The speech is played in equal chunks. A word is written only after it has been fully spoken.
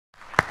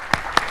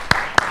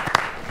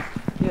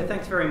Yeah,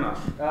 thanks very much.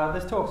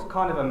 This talk's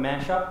kind of a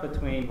mashup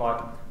between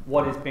like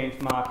what is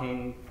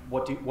benchmarking,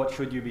 what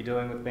should you be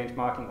doing with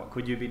benchmarking, what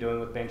could you be doing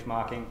with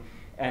benchmarking,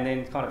 and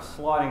then kind of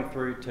sliding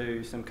through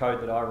to some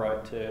code that I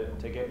wrote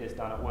to get this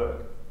done at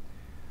work.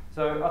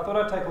 So I thought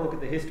I'd take a look at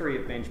the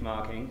history of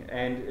benchmarking,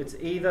 and it's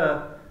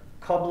either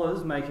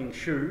cobblers making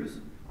shoes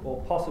or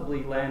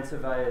possibly land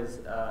surveyors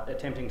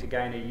attempting to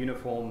gain a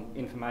uniform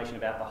information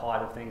about the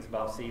height of things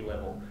above sea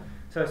level.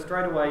 So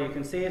straight away you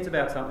can see it's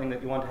about something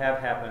that you want to have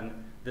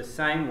happen the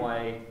same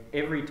way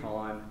every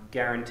time,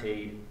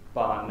 guaranteed,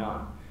 bar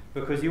none.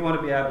 Because you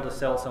want to be able to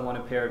sell someone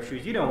a pair of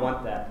shoes. You don't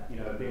want that, you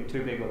know, being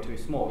too big or too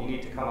small. You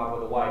need to come up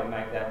with a way to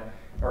make that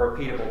a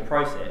repeatable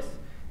process.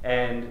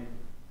 And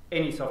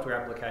any software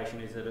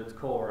application is at its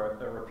core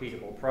a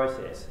repeatable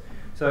process.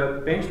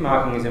 So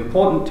benchmarking is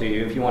important to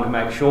you if you want to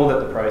make sure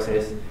that the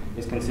process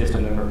is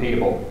consistent and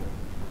repeatable.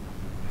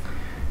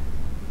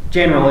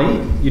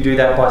 Generally, you do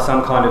that by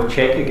some kind of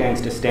check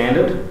against a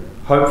standard,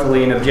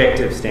 hopefully an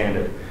objective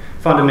standard.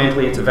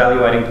 Fundamentally, it's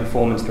evaluating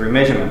performance through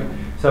measurement.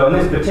 So in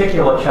this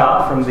particular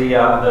chart from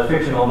the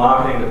fictional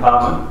marketing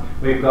department,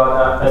 we've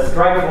got a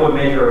straightforward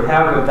measure of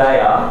how good they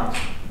are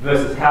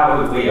versus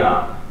how good we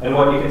are. And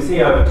what you can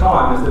see over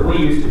time is that we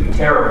used to be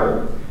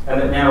terrible, and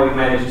that now we've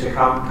managed to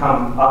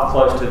come up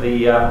close to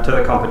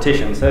the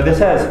competition. So this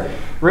has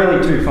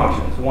really two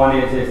functions. One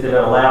is that it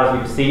allows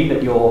you to see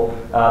that you're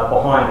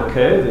behind the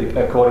curve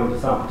according to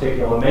some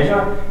particular measure,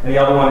 and the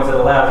other one is it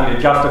allows you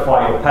to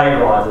justify your pay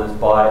rises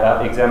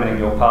by examining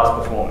your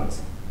past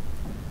performance.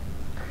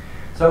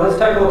 So let's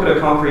take a look at a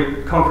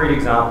concrete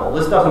example.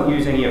 This doesn't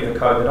use any of the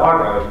code that I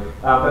wrote,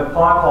 but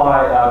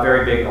PyPy are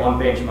very big on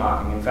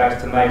benchmarking. In fact,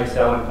 it's a major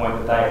selling point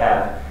that they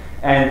have.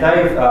 And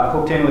they've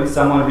hooked in with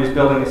someone who's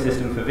building a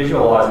system for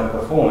visualizing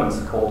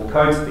performance called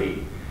code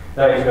speed.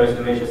 They chose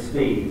to measure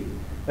speed.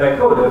 They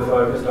could have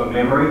focused on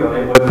memory or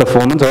network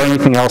performance or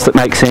anything else that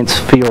makes sense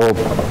for your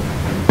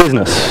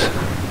business.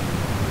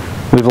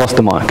 We've lost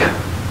the mic.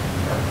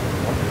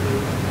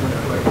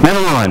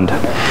 Never mind.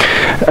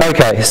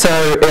 Okay, so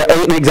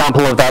an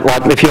example of that,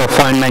 like if you're a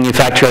phone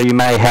manufacturer, you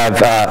may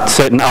have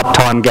certain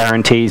uptime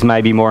guarantees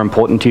may be more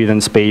important to you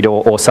than speed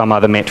or some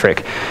other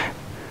metric.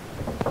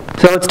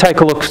 So let's take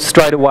a look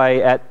straight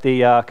away at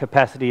the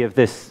capacity of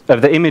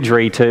the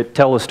imagery to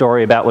tell a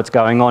story about what's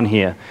going on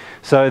here.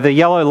 So the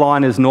yellow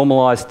line is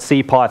normalized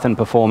CPython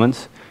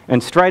performance,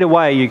 and straight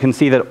away you can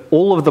see that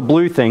all of the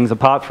blue things,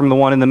 apart from the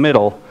one in the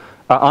middle,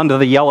 are under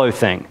the yellow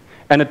thing.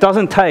 And it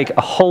doesn't take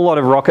a whole lot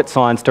of rocket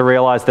science to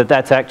realize that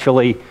that's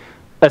actually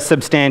a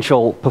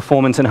substantial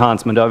performance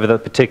enhancement over the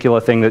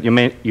particular thing that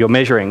you're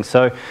measuring.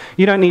 So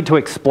you don't need to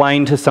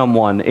explain to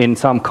someone in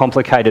some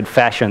complicated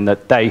fashion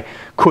that they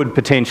could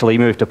potentially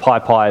move to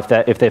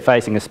PyPy if they're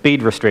facing a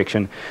speed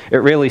restriction. It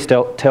really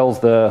still tells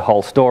the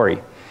whole story.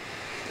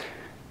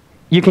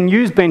 You can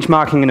use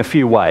benchmarking in a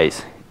few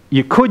ways.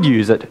 You could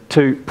use it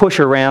to push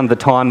around the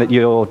time that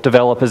your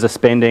developers are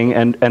spending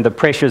and the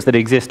pressures that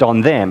exist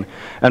on them.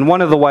 And one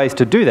of the ways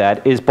to do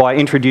that is by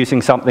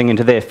introducing something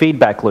into their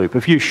feedback loop.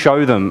 If you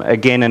show them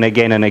again and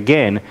again and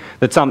again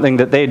that something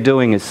that they're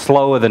doing is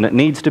slower than it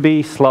needs to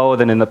be, slower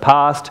than in the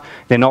past,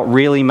 they're not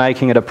really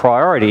making it a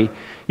priority,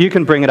 you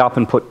can bring it up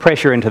and put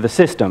pressure into the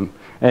system.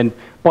 And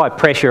by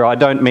pressure, I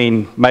don't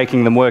mean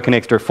making them work an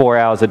extra 4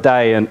 hours a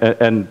day and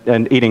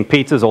eating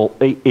pizzas or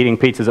eating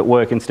pizzas at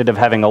work instead of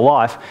having a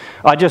life.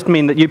 I just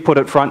mean that you put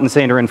it front and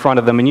center in front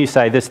of them and you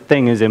say this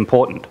thing is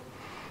important.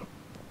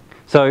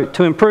 So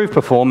to improve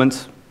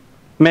performance,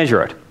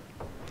 measure it.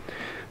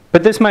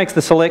 But this makes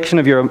the selection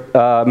of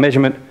your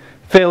measurement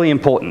fairly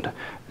important.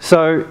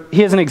 So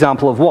here's an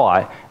example of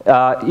why.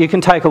 You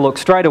can take a look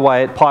straight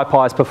away at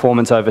PyPy's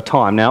performance over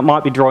time. Now, it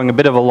might be drawing a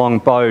bit of a long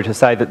bow to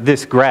say that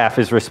this graph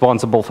is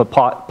responsible for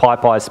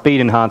PyPy's speed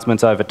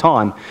enhancements over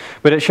time,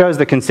 but it shows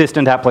the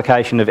consistent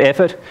application of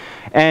effort,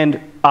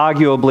 and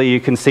arguably you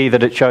can see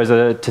that it shows,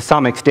 to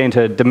some extent,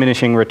 a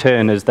diminishing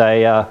return as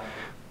they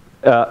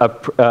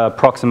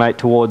approximate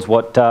towards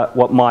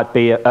what might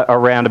be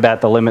around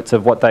about the limits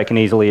of what they can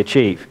easily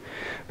achieve.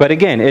 But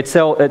again, it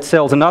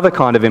sells another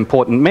kind of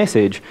important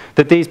message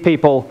that these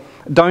people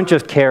don't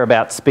just care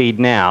about speed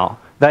now,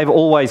 they've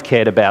always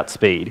cared about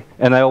speed,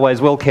 and they always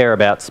will care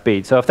about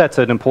speed. So if that's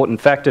an important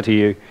factor to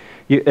you,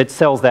 it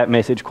sells that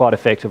message quite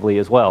effectively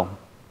as well.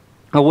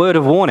 A word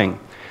of warning,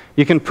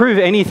 you can prove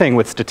anything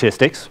with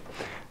statistics.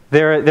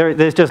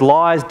 There's just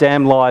lies,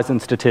 damn lies,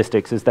 and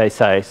statistics, as they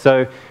say.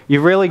 So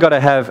you've really got to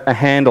have a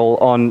handle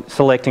on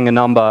selecting a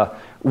number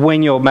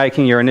when you're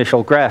making your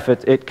initial graph.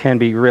 It can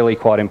be really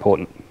quite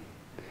important.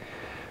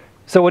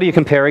 So what do you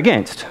compare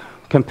against?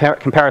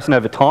 Comparison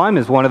over time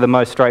is one of the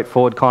most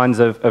straightforward kinds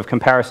of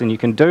comparison you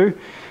can do,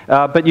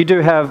 but you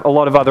do have a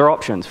lot of other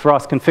options. For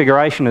us,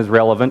 configuration is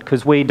relevant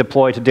because we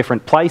deploy to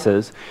different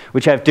places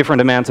which have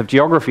different amounts of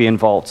geography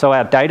involved, so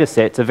our data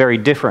sets are very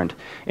different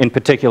in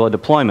particular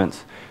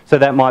deployments. So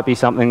that might be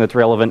something that's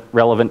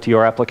relevant to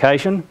your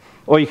application.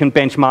 or you can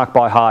benchmark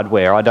by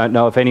hardware. I don't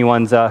know if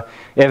anyone's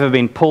ever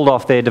been pulled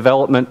off their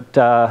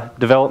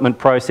development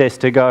process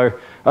to go,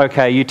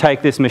 okay, you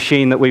take this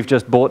machine that we've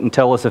just bought and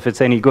tell us if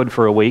it's any good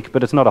for a week,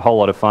 but it's not a whole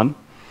lot of fun.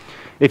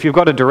 If you've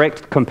got a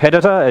direct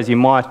competitor, as you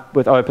might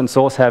with open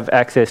source have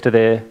access to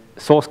their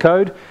source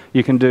code,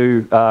 you can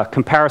do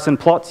comparison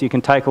plots. You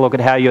can take a look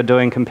at how you're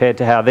doing compared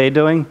to how they're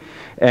doing,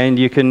 and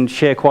you can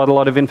share quite a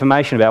lot of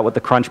information about what the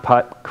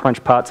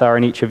crunch parts are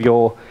in each of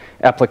your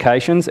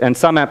applications, and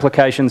some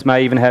applications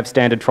may even have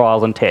standard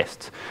trials and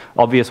tests.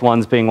 Obvious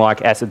ones being like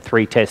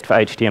ACID3 test for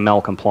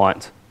HTML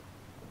compliance.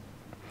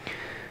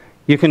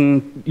 You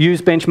can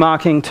use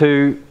benchmarking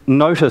to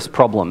notice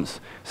problems.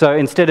 So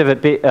instead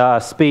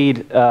of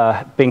speed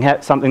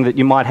being something that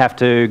you might have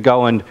to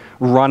go and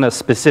run a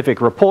specific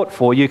report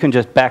for, you can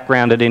just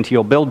background it into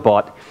your build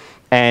bot,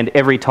 and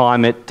every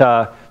time it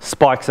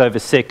spikes over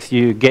 6,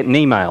 you get an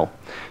email.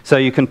 So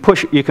you can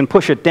push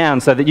it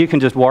down so that you can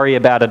just worry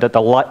about it at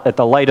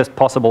the latest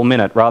possible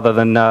minute, rather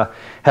than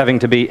having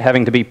to be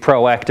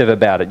proactive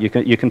about it.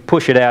 You can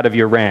push it out of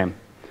your RAM.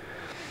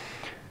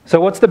 So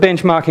what's the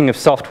benchmarking of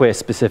software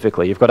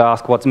specifically? You've got to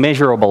ask what's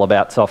measurable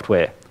about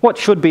software. What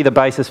should be the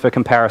basis for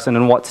comparison,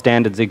 and what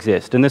standards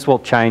exist? And this will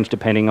change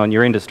depending on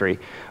your industry.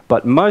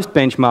 But most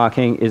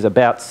benchmarking is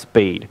about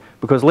speed,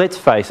 because let's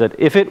face it,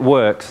 if it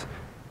works,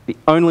 the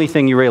only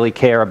thing you really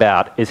care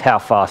about is how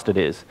fast it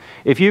is.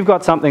 If you've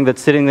got something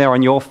that's sitting there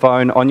on your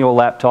phone, on your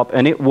laptop,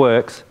 and it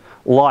works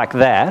like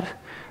that,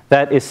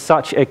 that is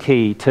such a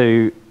key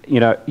to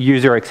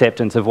user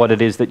acceptance of what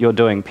it is that you're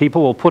doing.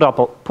 People will put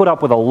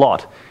up with a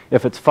lot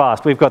if it's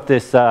fast. We've got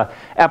this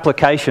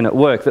application at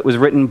work that was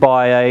written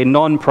by a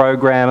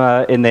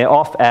non-programmer in their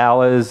off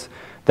hours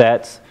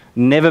that's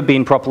never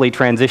been properly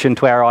transitioned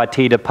to our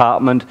IT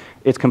department.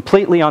 It's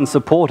completely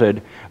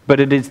unsupported,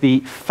 but it is the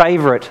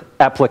favourite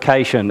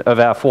application of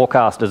our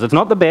forecasters. It's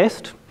not the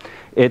best,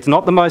 it's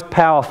not the most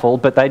powerful,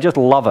 but they just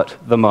love it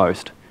the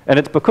most. And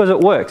it's because it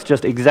works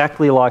just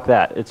exactly like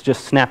that. It's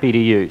just snappy to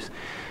use.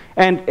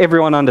 And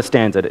everyone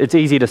understands it. It's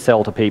easy to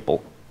sell to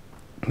people.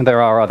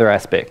 There are other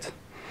aspects.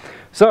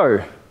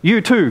 So you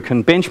too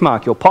can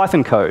benchmark your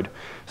Python code.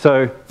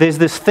 So there's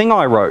this thing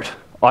I wrote.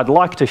 I'd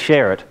like to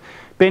share it.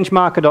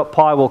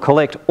 Benchmarker.py will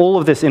collect all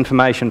of this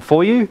information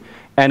for you,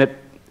 and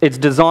it's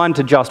designed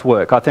to just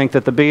work. I think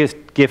that the biggest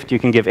gift you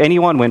can give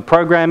anyone when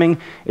programming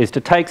is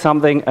to take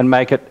something and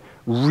make it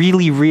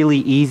really, really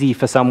easy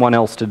for someone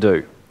else to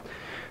do.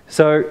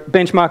 So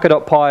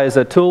benchmarker.py is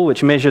a tool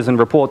which measures and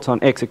reports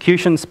on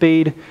execution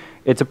speed.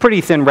 It's a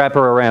pretty thin wrapper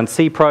around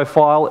C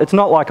profile. It's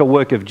not like a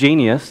work of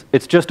genius,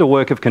 it's just a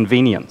work of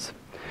convenience.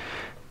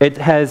 It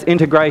has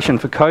integration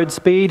for code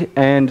speed,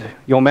 and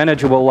your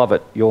manager will love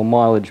it. Your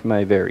mileage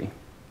may vary.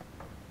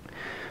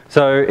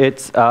 So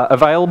it's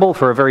available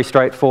for a very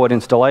straightforward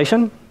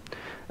installation.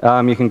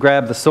 You can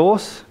grab the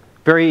source.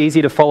 Very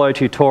easy to follow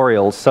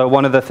tutorials. So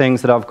one of the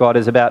things that I've got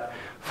is about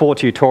 4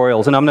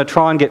 tutorials, and I'm going to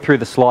try and get through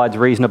the slides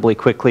reasonably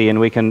quickly, and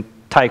we can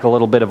take a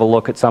little bit of a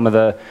look at some of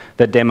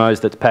the demos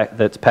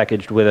that's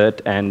packaged with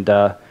it, and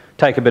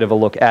take a bit of a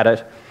look at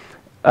it.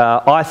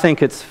 I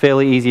think it's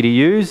fairly easy to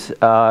use.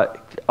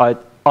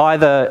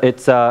 Either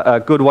it's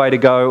a good way to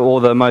go,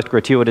 or the most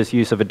gratuitous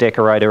use of a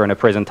decorator in a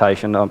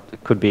presentation.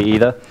 It could be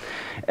either.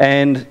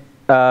 And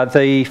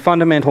the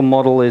fundamental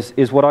model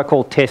is what I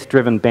call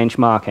test-driven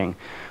benchmarking.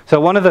 So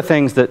one of the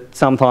things that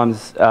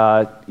sometimes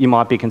you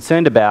might be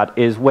concerned about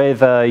is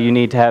whether you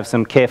need to have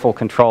some careful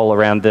control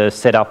around the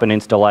setup and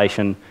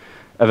installation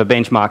of a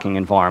benchmarking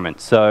environment.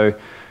 So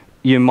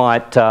you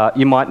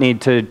might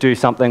need to do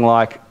something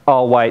like,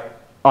 oh wait,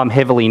 I'm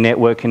heavily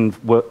network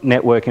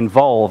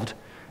involved.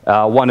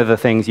 One of the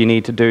things you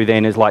need to do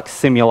then is like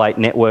simulate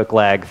network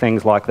lag,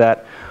 things like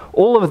that.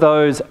 All of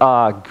those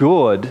are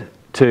good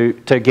to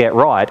get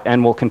right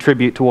and will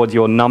contribute towards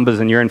your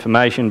numbers and your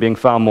information being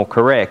far more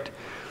correct.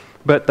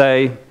 But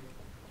they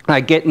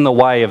get in the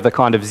way of the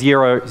kind of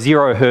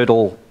zero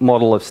hurdle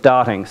model of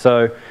starting.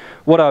 So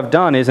what I've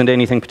done isn't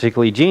anything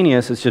particularly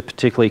genius, it's just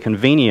particularly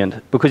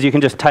convenient, because you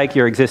can just take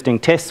your existing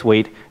test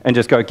suite and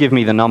just go, give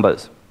me the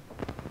numbers.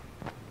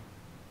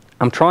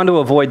 I'm trying to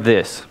avoid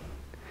this.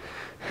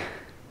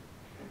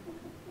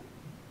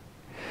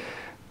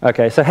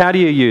 Okay, so how do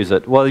you use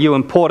it? Well, you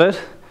import it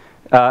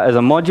as a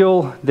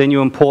module, then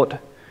you import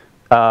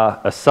a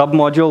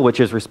submodule which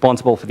is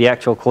responsible for the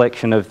actual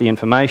collection of the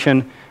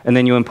information, and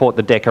then you import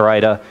the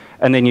decorator,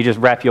 and then you just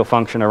wrap your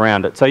function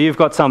around it. So you've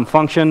got some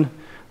function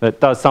that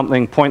does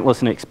something pointless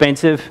and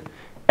expensive,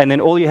 and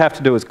then all you have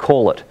to do is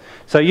call it.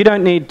 So you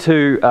don't need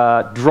to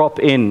drop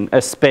in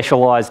a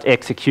specialized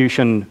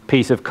execution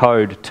piece of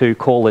code to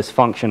call this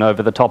function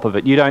over the top of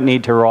it. You don't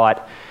need to write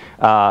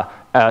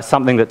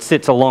something that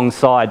sits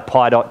alongside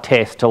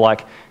py.test to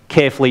like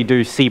carefully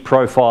do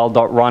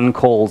cprofile.run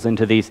calls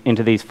into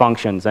these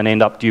functions and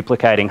end up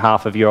duplicating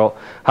half of your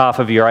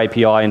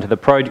API into the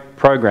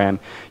program.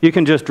 You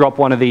can just drop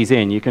one of these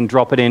in. You can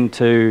drop it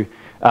into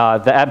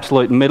the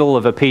absolute middle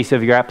of a piece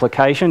of your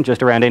application,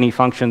 just around any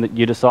function that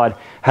you decide,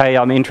 hey,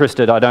 I'm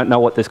interested, I don't know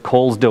what this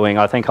call's doing,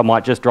 I think I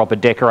might just drop a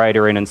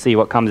decorator in and see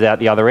what comes out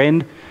the other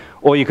end.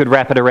 or you could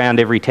wrap it around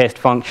every test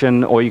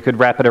function, or you could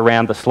wrap it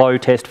around the slow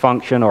test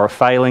function or a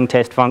failing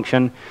test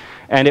function,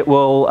 and it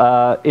will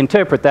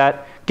interpret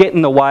that, get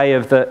in the way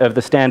of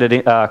the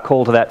standard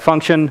call to that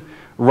function,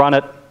 run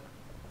it,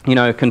 you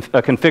know, a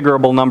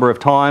configurable number of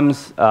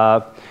times.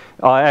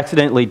 I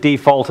accidentally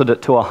defaulted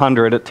it to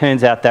 100. It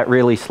turns out that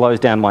really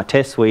slows down my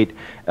test suite.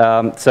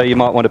 So you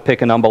might want to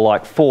pick a number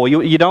like 4.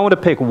 You don't want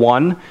to pick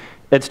 1.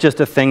 It's just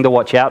a thing to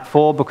watch out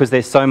for because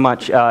there's so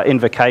much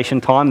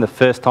invocation time the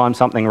first time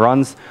something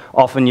runs.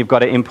 Often you've got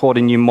to import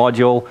a new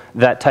module.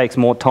 That takes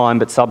more time,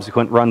 but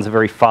subsequent runs are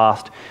very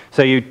fast.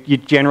 So you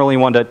generally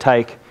want to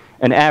take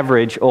an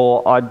average,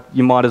 or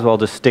you might as well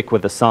just stick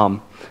with the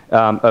sum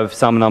of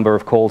some number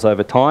of calls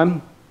over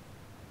time.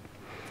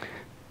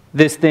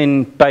 This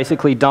then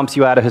basically dumps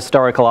you out a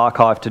historical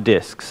archive to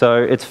disk.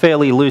 So it's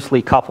fairly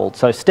loosely coupled.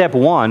 So step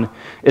 1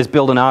 is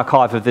build an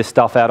archive of this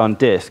stuff out on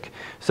disk.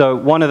 So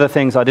one of the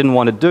things I didn't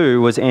want to do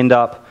was end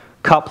up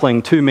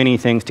coupling too many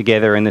things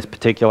together in this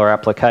particular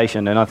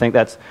application. And I think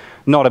that's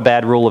not a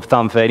bad rule of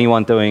thumb for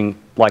anyone doing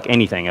like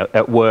anything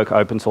at work,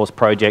 open source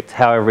projects,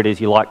 however it is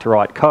you like to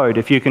write code.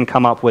 If you can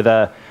come up with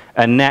a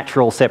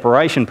natural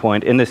separation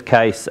point, in this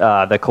case,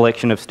 the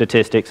collection of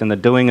statistics and the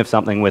doing of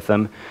something with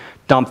them,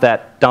 dump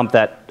that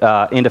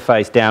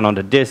interface down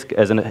onto disk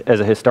as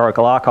a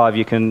historical archive,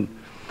 you can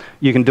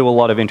do a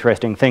lot of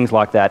interesting things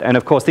like that. And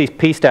of course, these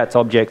pstats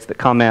objects that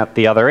come out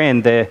the other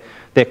end,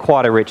 they're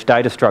quite a rich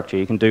data structure.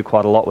 You can do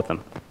quite a lot with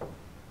them.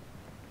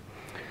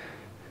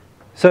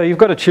 So you've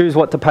got to choose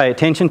what to pay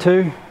attention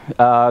to.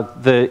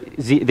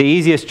 The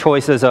easiest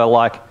choices are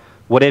like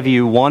whatever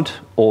you want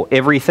or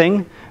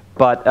everything.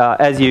 But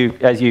as you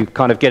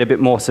kind of get a bit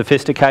more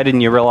sophisticated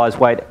and you realize,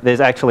 wait, there's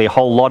actually a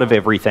whole lot of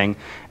everything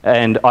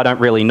and I don't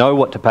really know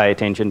what to pay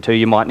attention to,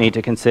 you might need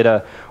to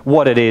consider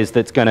what it is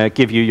that's going to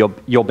give you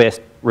your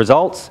best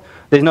results.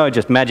 There's no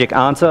just magic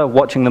answer.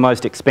 Watching the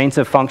most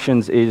expensive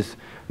functions is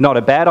not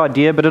a bad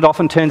idea, but it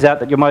often turns out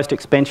that your most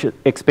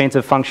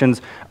expensive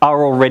functions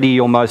are already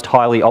your most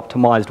highly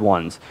optimized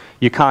ones.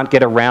 You can't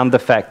get around the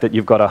fact that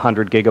you've got a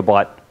 100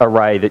 gigabyte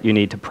array that you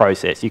need to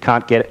process. You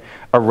can't get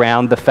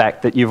around the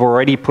fact that you've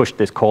already pushed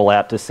this call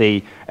out to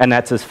C, and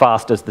that's as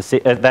fast as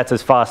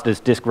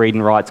disk read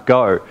and writes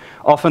go.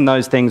 Often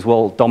those things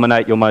will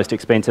dominate your most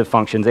expensive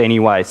functions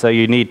anyway, so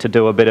you need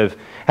to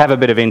have a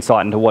bit of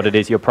insight into what it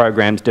is your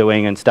program's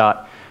doing and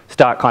start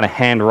kind of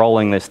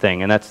hand-rolling this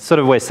thing. And that's sort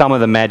of where some of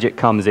the magic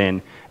comes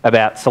in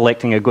about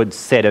selecting a good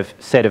set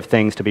of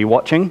things to be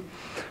watching.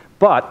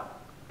 But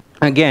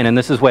again, and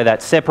this is where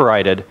that's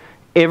separated,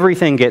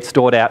 everything gets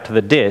stored out to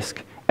the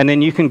disk, and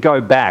then you can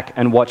go back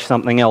and watch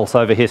something else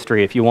over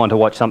history if you want to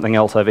watch something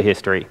else over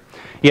history.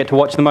 You get to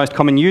watch the most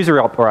common user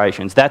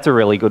operations. That's a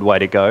really good way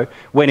to go.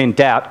 When in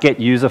doubt, get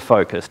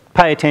user-focused.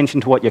 Pay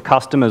attention to what your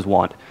customers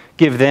want.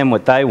 Give them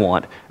what they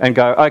want, and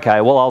go,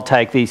 okay, well, I'll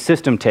take these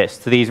system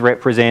tests. These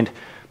represent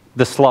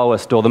the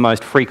slowest or the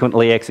most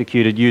frequently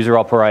executed user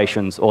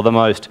operations or the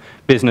most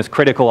business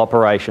critical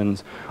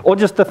operations, or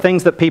just the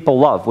things that people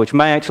love, which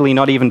may actually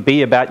not even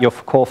be about your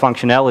core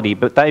functionality,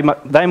 but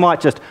they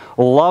might just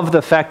love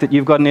the fact that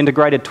you've got an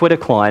integrated Twitter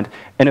client,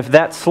 and if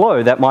that's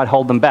slow, that might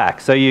hold them back.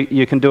 So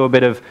you can do a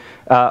bit of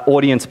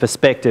audience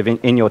perspective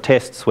in your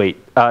test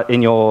suite,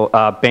 in your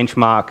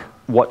benchmark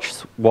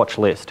watch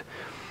list.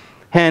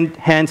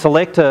 Hand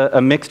select a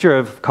mixture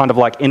of kind of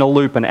like inner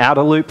loop and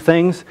outer loop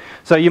things.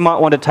 So you might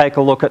want to take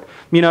a look at,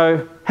 you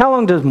know, how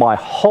long does my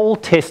whole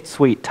test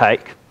suite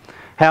take?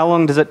 How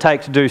long does it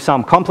take to do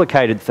some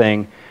complicated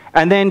thing?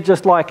 And then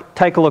just like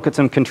take a look at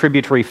some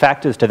contributory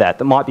factors to that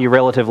might be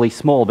relatively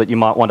small, but you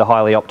might want to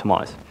highly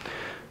optimize.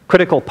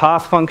 Critical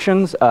path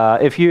functions.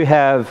 If you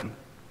have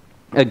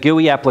a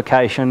GUI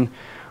application,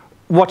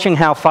 watching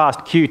how fast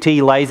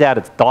Qt lays out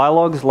its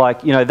dialogues,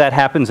 like, you know, that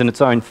happens in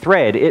its own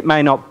thread. It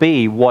may not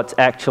be what's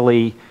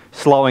actually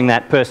slowing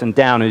that person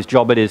down whose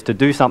job it is to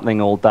do something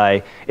all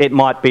day. It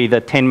might be the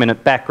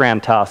 10-minute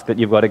background task that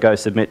you've got to go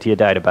submit to your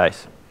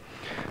database.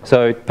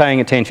 So paying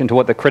attention to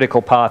what the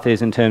critical path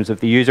is in terms of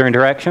the user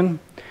interaction.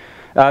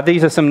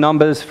 These are some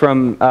numbers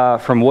from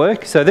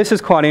work. So this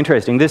is quite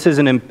interesting. This is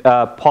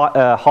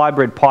a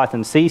hybrid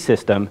Python C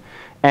system,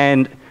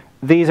 and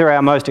these are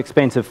our most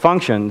expensive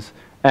functions,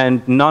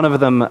 and none of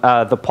them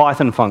are the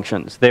Python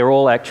functions. They're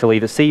all actually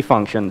the C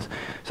functions.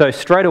 So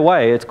straight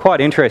away, it's quite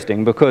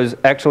interesting because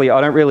actually I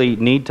don't really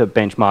need to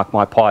benchmark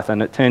my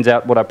Python. It turns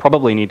out what I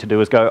probably need to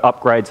do is go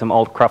upgrade some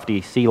old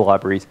crufty C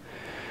libraries.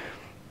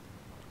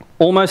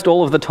 Almost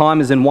all of the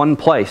time is in one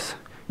place.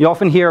 You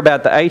often hear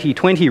about the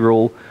 80-20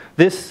 rule.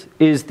 This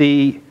is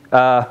the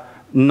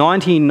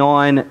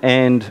 99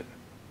 and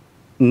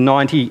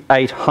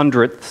 98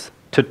 hundredths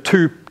to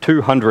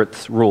 2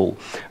 hundredths rule.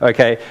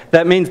 Okay,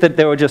 that means that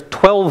there were just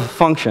 12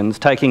 functions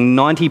taking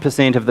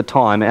 90% of the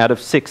time out of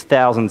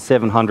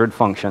 6,700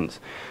 functions.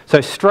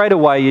 So straight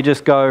away you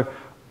just go,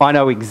 I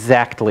know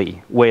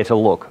exactly where to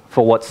look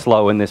for what's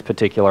slow in this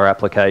particular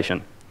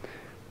application.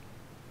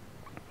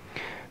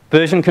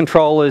 Version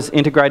control is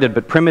integrated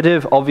but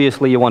primitive.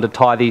 Obviously you want to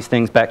tie these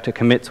things back to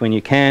commits when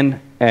you can,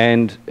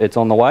 and it's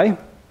on the way.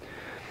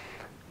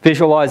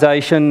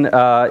 Visualization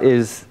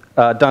is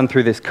done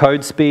through this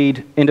code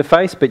speed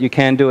interface, but you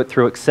can do it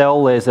through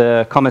Excel. There's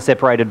a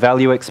comma-separated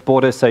value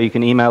exporter, so you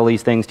can email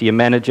these things to your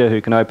manager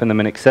who can open them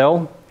in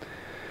Excel.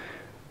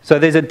 So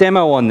there's a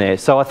demo on there.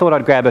 So I thought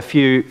I'd grab a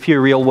few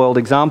real-world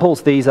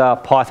examples. These are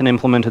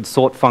Python-implemented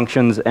sort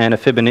functions and a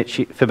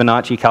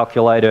Fibonacci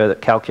calculator that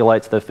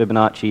calculates the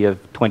Fibonacci of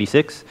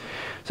 26.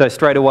 So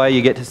straight away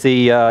you get to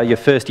see your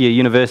first-year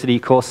university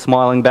course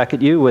smiling back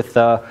at you with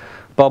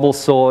bubble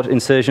sort,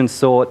 insertion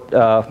sort,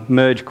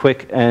 merge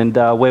quick, and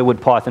where would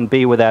Python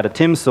be without a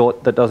Tim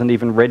sort that doesn't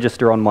even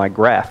register on my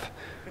graph?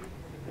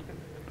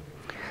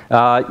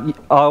 I'm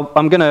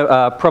going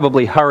to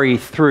probably hurry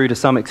through to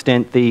some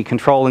extent the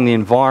controlling the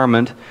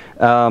environment.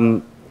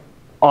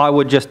 I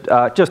would just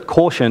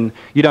caution,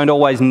 you don't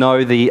always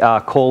know the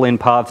call-in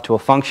paths to a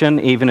function,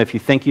 even if you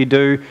think you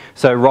do.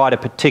 So write a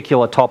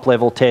particular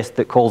top-level test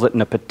that calls it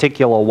in a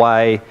particular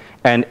way,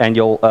 and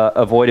you'll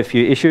avoid a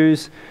few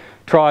issues.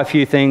 Try a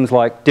few things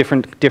like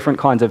different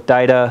kinds of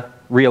data,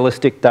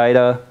 realistic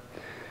data.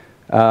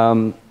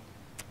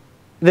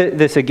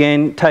 This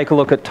again, take a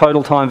look at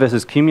total time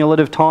versus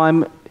cumulative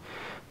time.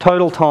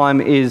 Total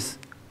time is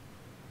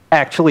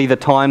actually the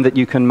time that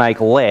you can make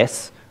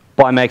less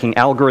by making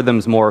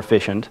algorithms more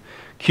efficient.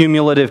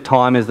 Cumulative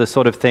time is the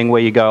sort of thing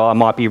where you go, I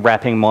might be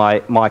wrapping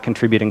my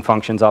contributing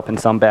functions up in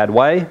some bad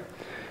way.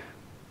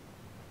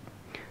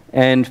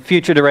 And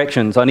future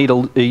directions. I need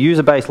a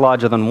user base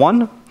larger than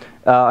 1.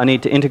 I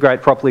need to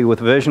integrate properly with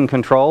version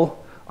control.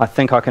 I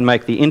think I can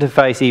make the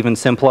interface even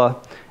simpler.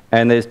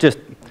 And there's just,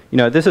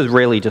 this is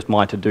really just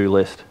my to-do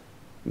list.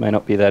 May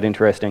not be that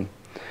interesting.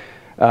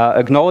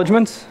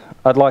 Acknowledgements.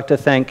 I'd like to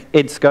thank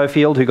Ed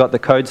Schofield, who got the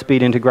CodeSpeed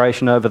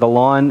integration over the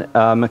line,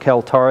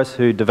 Mikel Torres,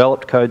 who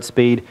developed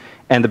CodeSpeed,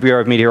 and the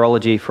Bureau of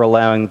Meteorology for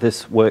allowing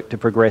this work to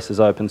progress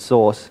as open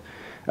source.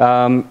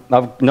 I've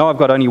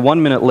got only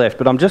 1 minute left,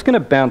 but I'm just going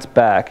to bounce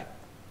back.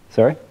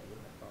 Sorry?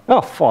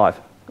 Oh, 5.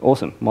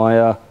 Awesome.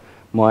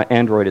 My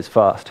Android is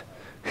fast.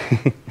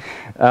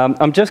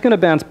 I'm just going to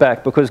bounce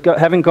back because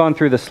having gone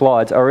through the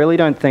slides, I really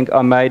don't think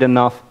I made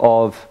enough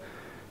of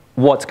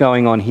what's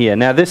going on here.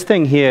 Now this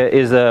thing here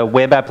is a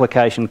web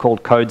application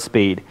called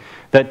CodeSpeed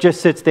that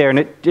just sits there and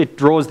it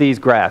draws these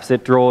graphs.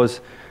 It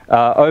draws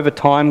over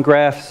time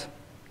graphs,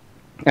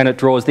 and it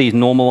draws these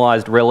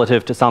normalized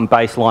relative to some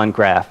baseline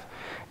graph.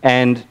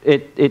 And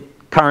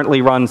it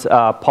currently runs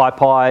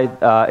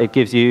PyPy. It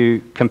gives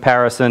you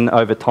comparison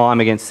over time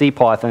against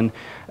CPython.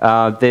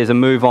 There's a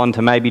move on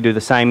to maybe do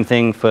the same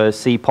thing for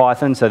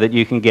CPython so that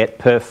you can get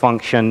per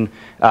function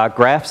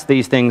graphs.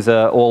 These things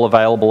are all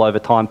available over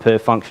time per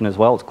function as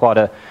well. It's quite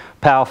a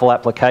powerful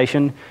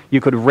application.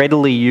 You could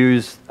readily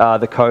use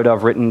the code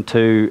I've written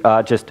to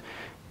just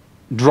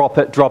drop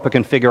a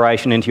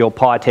configuration into your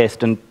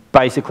PyTest and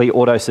basically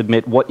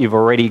auto-submit what you've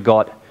already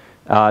got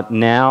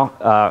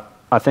now.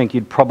 I think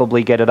you'd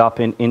probably get it up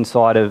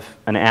inside of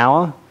an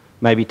hour,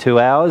 maybe 2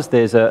 hours.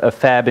 There's a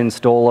fab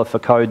installer for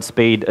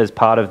CodeSpeed as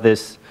part of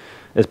this.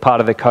 As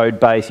part of the code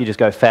base, you just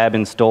go fab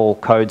install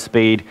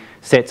CodeSpeed,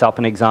 sets up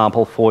an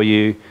example for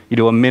you. You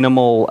do a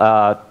minimal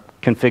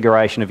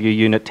configuration of your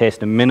unit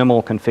test, a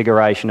minimal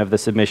configuration of the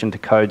submission to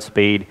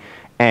CodeSpeed,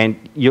 and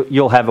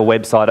you'll have a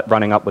website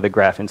running up with a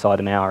graph inside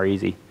an hour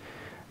easy.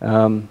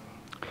 So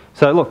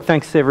look,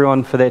 thanks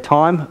everyone for their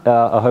time.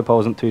 I hope I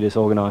wasn't too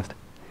disorganized.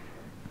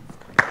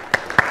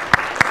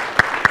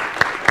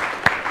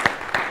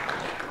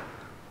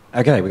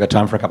 Okay, we've got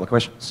time for a couple of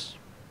questions.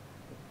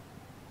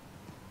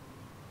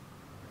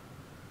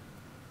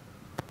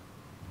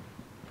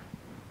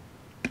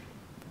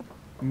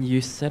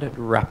 You said it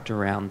wrapped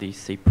around the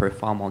C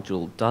profile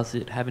module. Does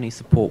it have any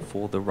support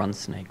for the run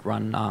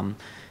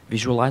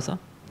visualizer?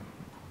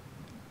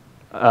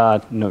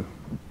 No.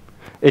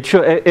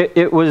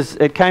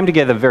 It came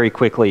together very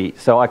quickly,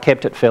 so I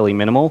kept it fairly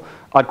minimal.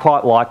 I'd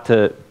quite like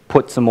to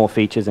put some more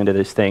features into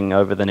this thing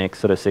over the next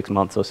sort of 6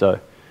 months or so.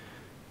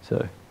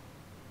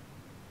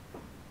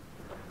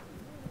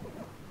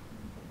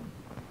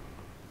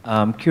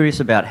 I'm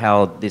curious about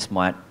how this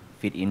might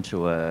fit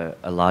into a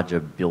larger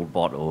build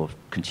bot or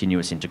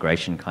continuous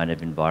integration kind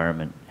of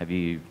environment. Have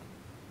you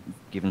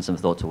given some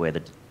thought to where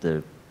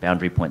the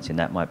boundary points in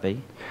that might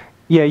be?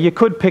 Yeah, you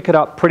could pick it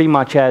up pretty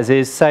much as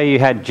is. Say you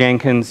had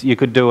Jenkins, you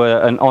could do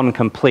an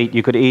on-complete.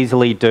 You could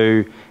easily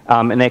do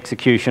an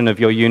execution of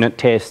your unit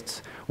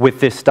tests with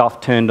this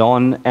stuff turned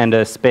on and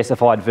a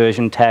specified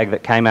version tag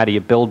that came out of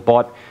your build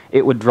bot.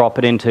 It would drop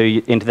it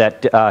into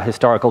that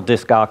historical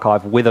disk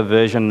archive with a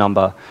version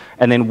number.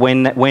 And then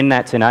when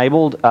that's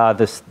enabled,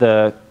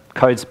 the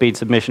CodeSpeed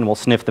submission will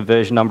sniff the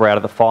version number out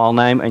of the file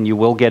name, and you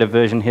will get a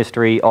version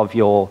history of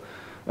your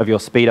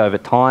speed over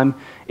time.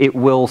 It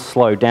will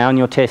slow down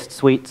your test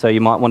suite, so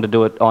you might want to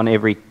do it on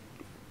every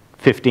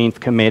 15th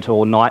commit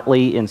or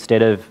nightly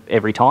instead of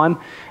every time.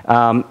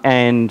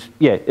 And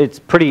yeah, it's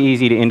pretty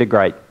easy to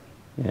integrate.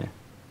 Yeah.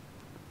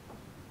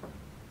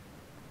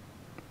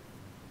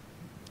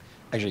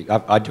 Actually,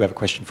 I do have a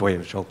question for you,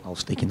 which I'll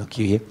sneak in the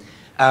queue here.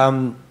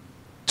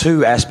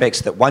 two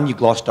aspects that one you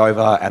glossed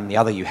over and the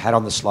other you had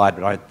on the slide,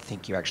 but I don't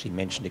think you actually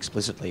mentioned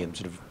explicitly. I'm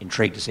sort of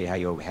intrigued to see how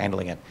you're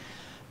handling it.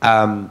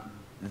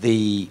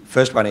 The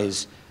first one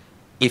is,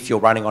 if you're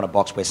running on a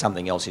box where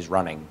something else is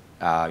running,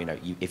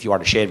 if you're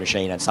on a shared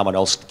machine and someone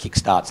else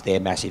kickstarts their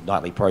massive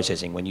nightly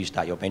processing, when you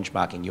start your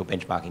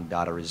benchmarking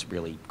data is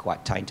really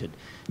quite tainted.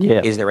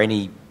 Yeah. Is there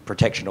any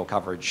protection or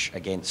coverage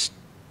against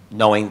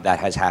knowing that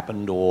has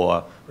happened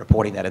or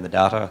reporting that in the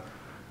data?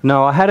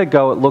 No, I had a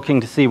go at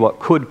looking to see what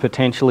could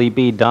potentially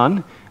be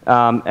done,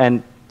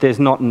 and there's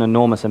not an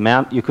enormous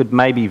amount. You could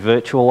maybe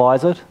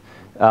virtualize it,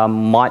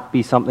 might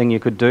be something you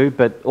could do,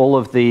 but all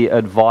of the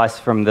advice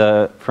from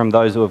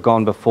those who have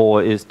gone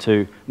before is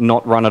to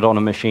not run it on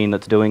a machine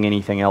that's doing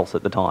anything else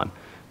at the time.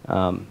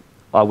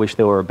 I wish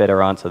there were a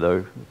better answer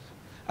though.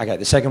 Okay,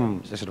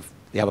 the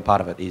other part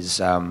of it is,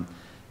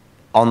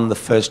 on the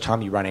first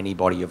time you run any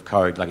body of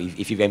code, like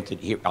if you've entered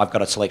here, I've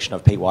got a selection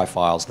of PY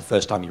files. The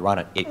first time you run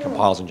it, it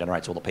compiles and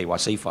generates all the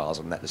PYC files,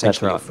 and that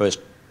essentially right. Your first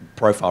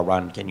profile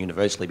run can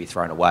universally be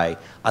thrown away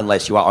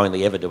unless you are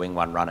only ever doing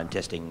one run and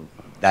testing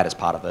that as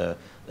part of the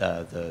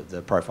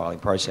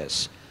profiling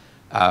process.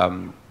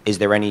 Is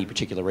there any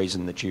particular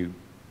reason that you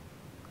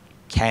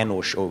can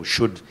or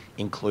should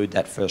include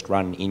that first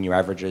run in your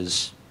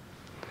averages?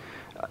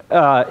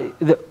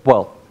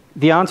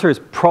 The answer is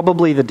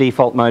probably the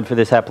default mode for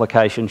this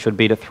application should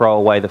be to throw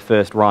away the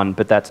first run,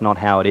 but that's not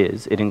how it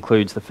is. It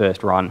includes the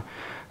first run.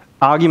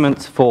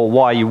 Arguments for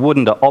why you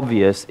wouldn't are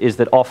obvious is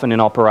that often in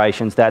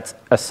operations that's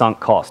a sunk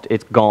cost.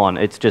 It's gone.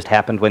 It's just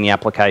happened when the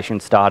application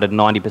started.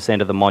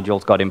 90% of the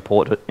modules got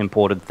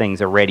imported,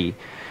 things are ready.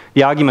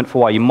 The argument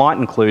for why you might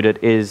include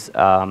it is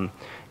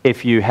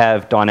if you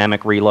have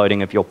dynamic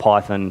reloading of your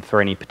Python for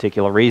any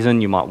particular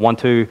reason, you might want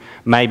to.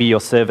 Maybe your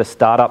server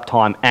startup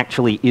time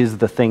actually is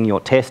the thing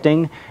you're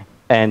testing,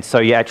 and so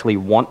you actually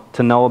want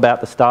to know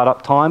about the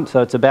startup time.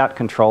 So it's about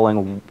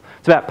controlling,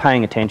 it's about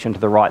paying attention to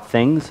the right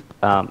things.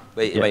 Are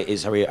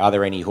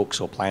there any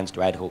hooks or plans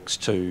to add hooks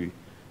to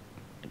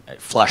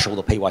flush all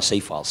the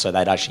PYC files so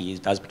that actually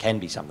can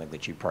be something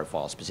that you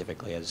profile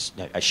specifically as,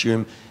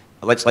 assume,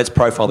 let's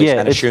profile this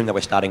and assume that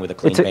we're starting with a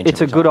clean bench. It's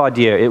a good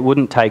idea. It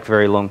wouldn't take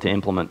very long to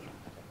implement.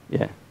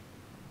 Yeah.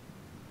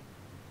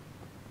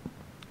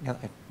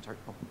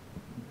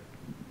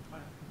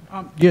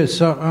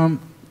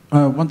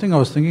 One thing I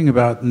was thinking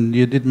about, and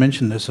you did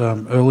mention this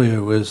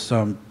earlier, was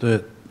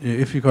that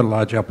if you've got a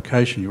large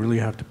application, you really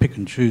have to pick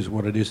and choose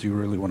what it is you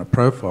really want to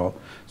profile.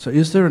 So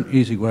is there an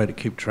easy way to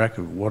keep track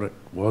of what it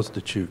was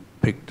that you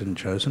picked and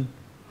chosen?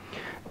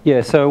 Yeah,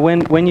 so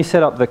when you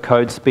set up the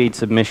code speed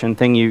submission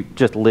thing, you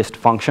just list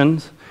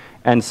functions.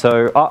 And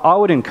so I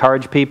would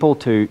encourage people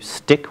to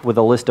stick with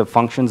a list of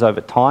functions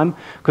over time,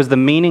 because the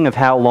meaning of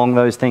how long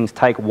those things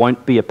take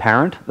won't be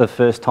apparent the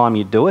first time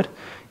you do it.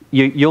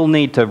 You'll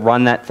need to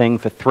run that thing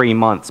for 3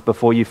 months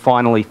before you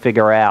finally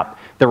figure out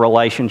the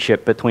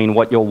relationship between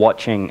what you're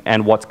watching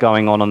and what's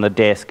going on the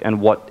desk and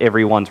what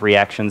everyone's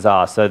reactions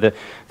are. So the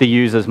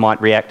users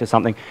might react to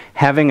something.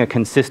 Having a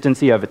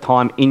consistency over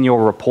time in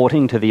your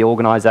reporting to the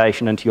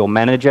organization and to your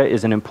manager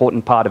is an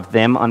important part of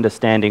them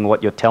understanding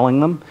what you're telling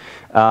them.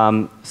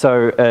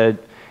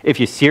 If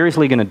you're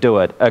seriously going to do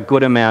it, a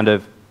good amount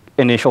of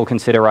initial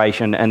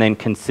consideration and then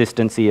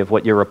consistency of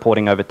what you're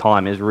reporting over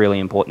time is really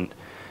important.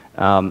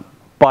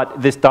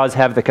 But this does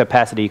have the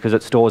capacity, because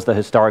it stores the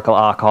historical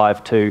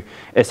archive, to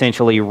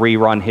essentially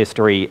rerun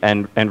history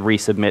and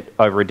resubmit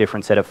over a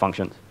different set of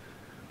functions.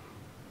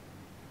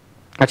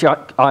 Actually,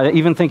 I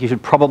even think you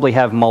should probably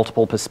have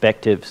multiple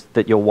perspectives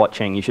that you're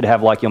watching. You should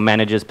have like your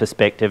manager's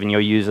perspective and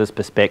your user's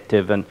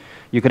perspective, and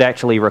you could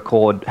actually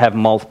have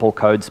multiple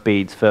code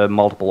speeds for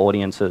multiple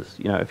audiences,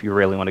 if you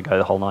really want to go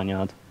the whole 9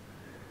 yards.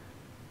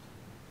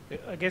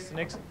 I guess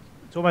it's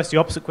almost the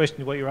opposite question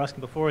to what you were asking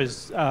before,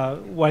 is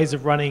ways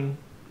of running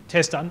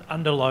test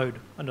under load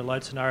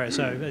scenario.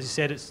 So as you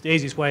said, the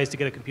easiest way is to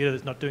get a computer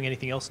that's not doing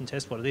anything else and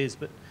test what it is.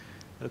 But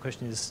the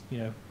question is,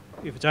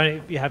 if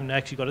you haven't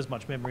actually got as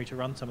much memory to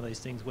run some of these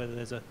things, whether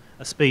there's a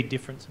speed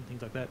difference and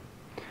things like that.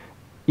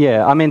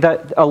 Yeah, I mean,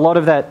 a lot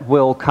of that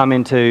will come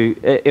into,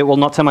 it will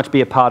not so much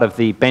be a part of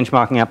the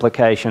benchmarking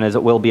application as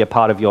it will be a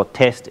part of your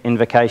test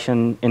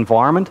invocation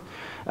environment.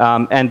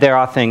 And there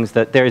are things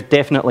there is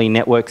definitely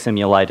network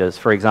simulators,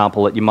 for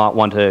example, that you might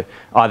want to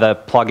either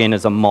plug in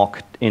as a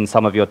mock in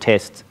some of your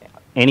tests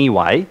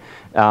anyway,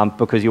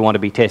 because you want to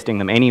be testing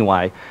them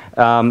anyway.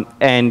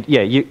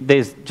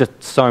 There's just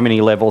so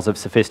many levels of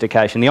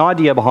sophistication. The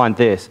idea behind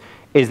this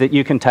is that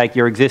you can take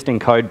your existing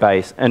code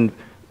base and,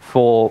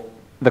 for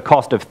the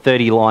cost of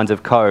 30 lines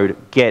of code,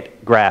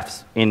 get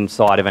graphs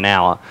inside of an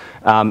hour.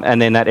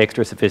 And then that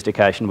extra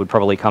sophistication would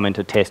probably come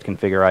into test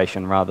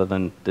configuration rather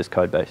than this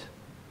code base.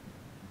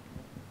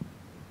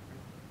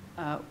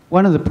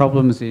 One of the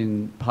problems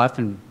in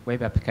Python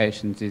web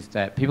applications is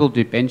that people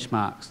do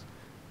benchmarks,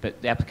 but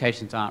the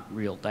applications aren't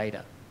real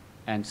data.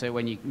 And so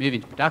when you move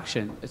into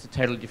production, it's a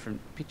totally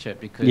different picture,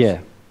 because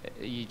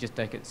you just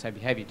don't get the same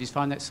behavior. Do you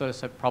find that sort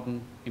of a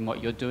problem in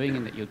what you're doing,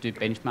 and that you'll do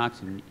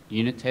benchmarks and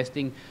unit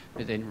testing,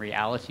 but then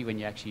reality, when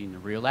you're actually in the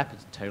real app,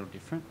 it's totally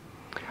different?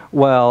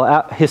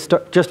 Well,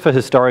 just for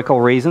historical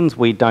reasons,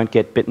 we don't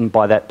get bitten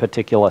by that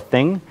particular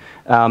thing.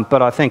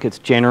 But I think it's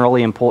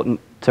generally important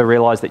to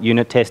realise that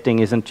unit testing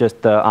isn't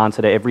just the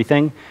answer to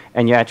everything,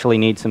 and you actually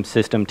need some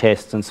system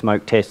tests and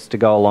smoke tests to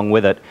go along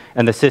with it.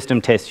 And the system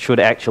tests should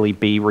actually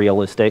be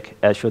realistic,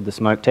 as should the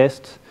smoke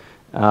tests.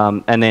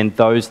 And then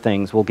those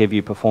things will give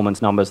you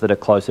performance numbers that are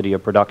closer to your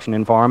production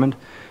environment.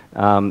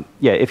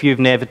 Yeah, if you've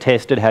never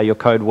tested how your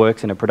code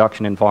works in a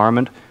production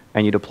environment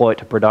and you deploy it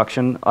to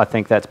production, I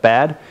think that's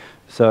bad.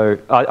 So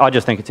I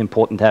just think it's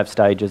important to have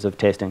stages of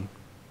testing.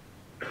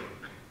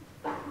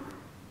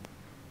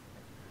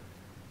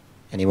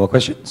 Any more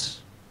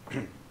questions?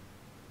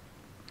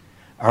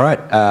 All right.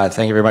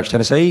 Thank you very much,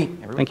 Tennessee.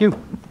 Thank you.